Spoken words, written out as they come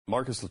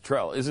Marcus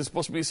Luttrell. Is it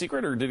supposed to be a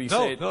secret, or did he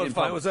say it? No, it's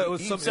fine. It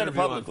was he some said it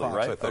interview on publicly, Fox,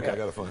 right? I think. I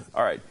got to find it.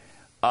 All right.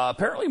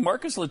 Apparently,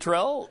 Marcus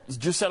Luttrell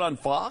just said on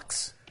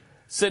Fox,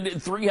 send in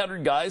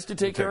 300 guys to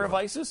take care of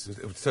ISIS.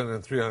 Send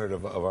in 300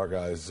 of our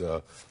guys.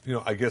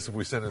 I guess if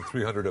we send in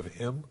 300 of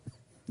him.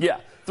 Yeah,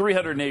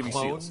 300 Navy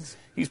Clones? SEALs.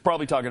 He's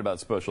probably talking about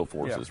Special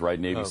Forces, right?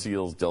 Navy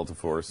SEAls, Delta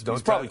Force.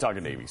 He's probably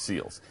talking Navy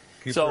SEAls.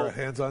 Keep their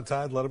hands on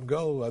tied, let them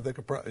go. I think,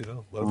 let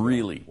them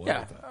really? Go.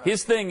 Yeah.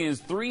 His thing is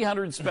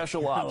 300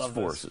 Special Ops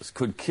forces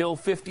could kill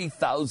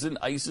 50,000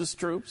 ISIS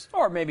troops.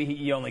 Or maybe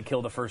he only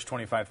killed the first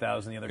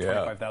 25,000, the other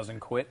 25,000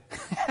 quit.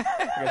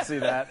 I can see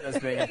that as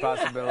being a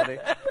possibility.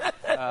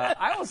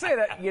 I will say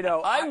that,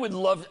 I would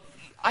love...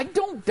 I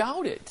don't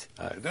doubt it,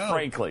 know.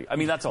 Frankly. I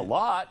mean, that's a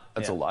lot.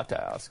 That's a lot to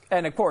ask.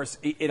 And, of course,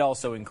 it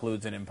also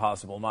includes an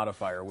impossible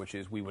modifier, which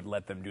is we would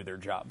let them do their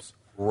jobs.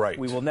 Right.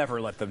 We will never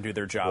let them do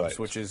their jobs,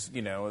 which is,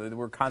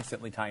 we're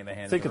constantly tying the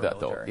hands Think of of that,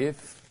 military. though.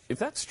 If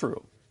that's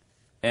true,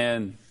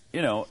 and,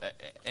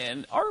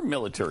 and our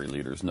military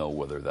leaders know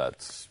whether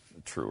that's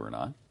true or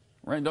not,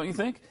 right? Don't you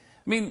think?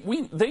 I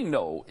mean, they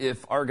know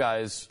if our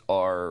guys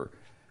are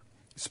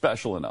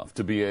special enough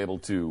to be able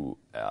to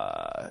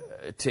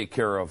take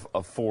care of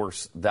a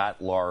force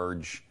that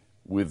large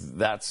with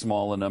that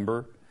small a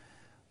number,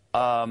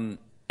 and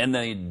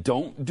they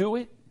don't do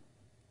it,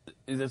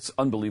 it's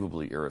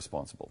unbelievably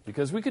irresponsible.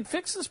 Because we could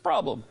fix this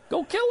problem.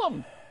 Go kill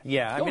them.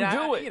 Yeah,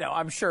 do it.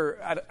 I'm sure.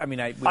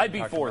 I'd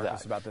be for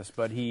that about this,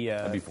 but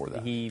I'd be for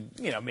that. He,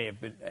 may have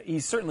been.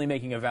 He's certainly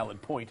making a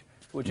valid point,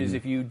 which is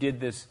if you did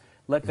this,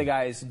 let the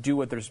guys do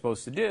what they're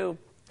supposed to do.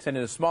 Send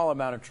in a small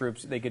amount of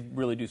troops, they could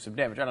really do some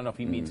damage. I don't know if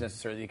he means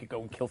necessarily they could go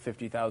and kill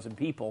 50,000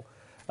 people.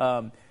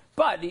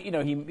 But,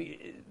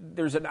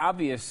 there's an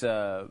obvious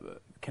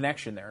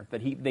connection there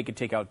that they could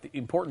take out the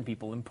important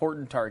people,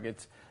 important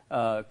targets,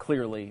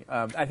 clearly.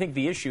 I think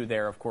the issue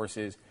there, of course,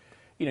 is,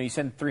 you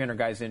send 300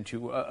 guys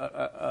into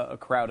a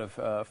crowd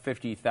of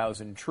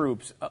 50,000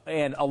 troops,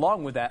 and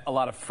along with that, a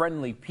lot of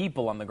friendly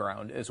people on the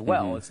ground as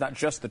well. It's not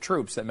just the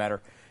troops that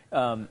matter.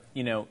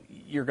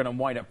 You're going to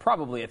wind up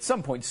probably at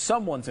some point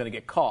someone's going to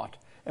get caught,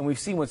 and we've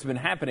seen what's been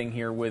happening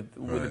here with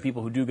the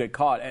people who do get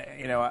caught.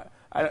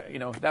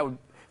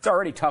 It's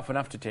already tough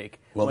enough to take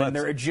when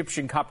they're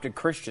Egyptian Coptic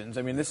Christians.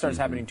 I mean, this starts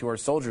happening to our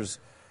soldiers.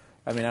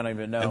 I mean, I don't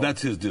even know. And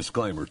that's his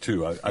disclaimer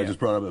too. I just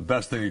brought up the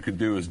best thing you could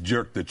do is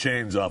jerk the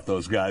chains off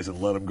those guys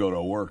and let them go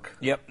to work.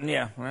 Yep.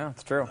 Yeah. Well,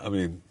 it's true. I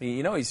mean,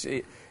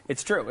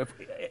 it's true.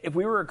 If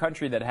we were a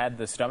country that had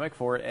the stomach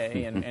for it,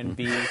 A, and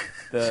B,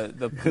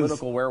 the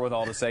political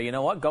wherewithal to say, you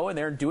know what, go in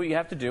there and do what you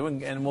have to do,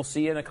 and we'll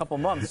see you in a couple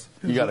months.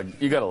 You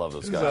gotta love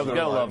those guys. You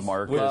gotta love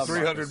Mark. With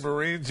 300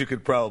 Marines, you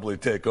could probably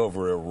take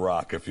over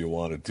Iraq if you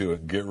wanted to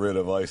and get rid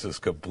of ISIS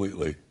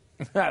completely.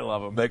 I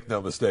love them. Make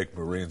no mistake,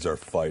 Marines are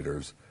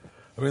fighters.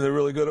 I mean, they're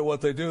really good at what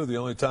they do. The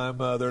only time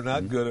they're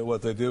not good at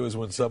what they do is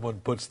when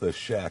someone puts the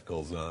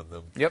shackles on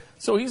them. Yep.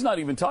 So he's not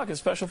even talking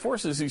Special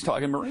Forces. He's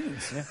talking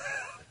Marines. Yeah.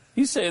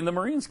 He's saying the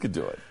Marines could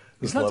do it.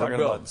 He's not talking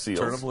about SEALs.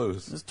 Turn them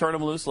loose. Just turn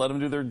them loose. Let them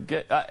do their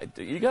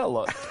you gotta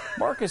love.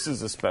 Marcus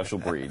is a special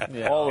breed.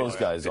 Yeah. All those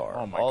guys are.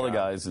 All the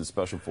guys in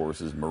Special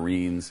Forces,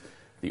 Marines,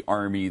 the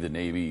Army, the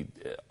Navy,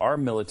 our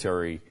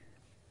military.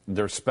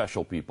 They're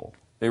special people.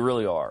 They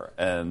really are,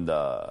 and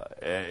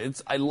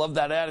I love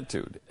that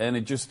attitude, and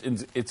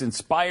it's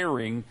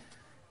inspiring.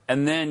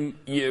 And then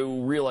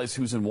you realize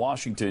who's in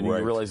Washington, and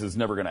you realize it's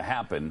never going to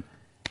happen,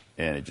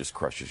 and it just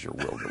crushes your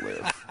will to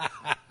live.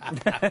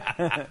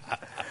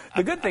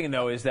 The good thing,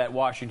 though, is that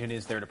Washington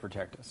is there to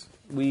protect us.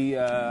 We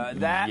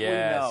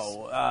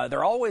know.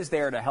 They're always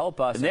there to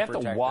help us. And they have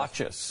to watch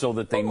us so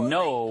that they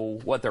know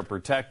what they're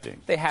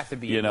protecting. They have to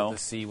be able to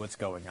see what's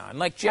going on.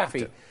 Like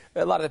Jeffy,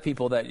 a lot of the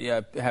people that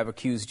have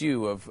accused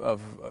you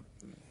of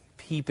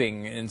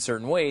peeping in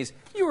certain ways,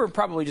 you were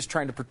probably just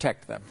trying to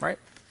protect them, right?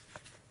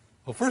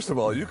 Well, first of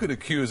all, you could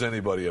accuse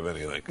anybody of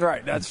anything.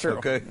 Right, that's true.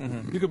 Okay?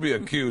 You could be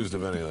accused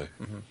of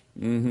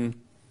anything.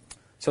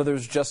 So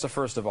there's just a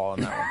first of all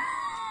in that one.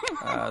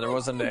 There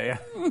wasn't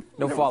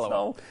no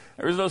follow-up.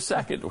 There was no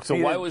second. So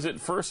why was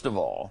it first of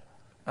all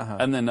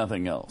and then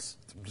nothing else?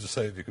 I'm just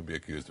saying you could be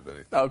accused of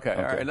anything. Okay.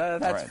 All right.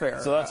 That's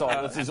fair. So that's all.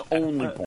 That's his only point.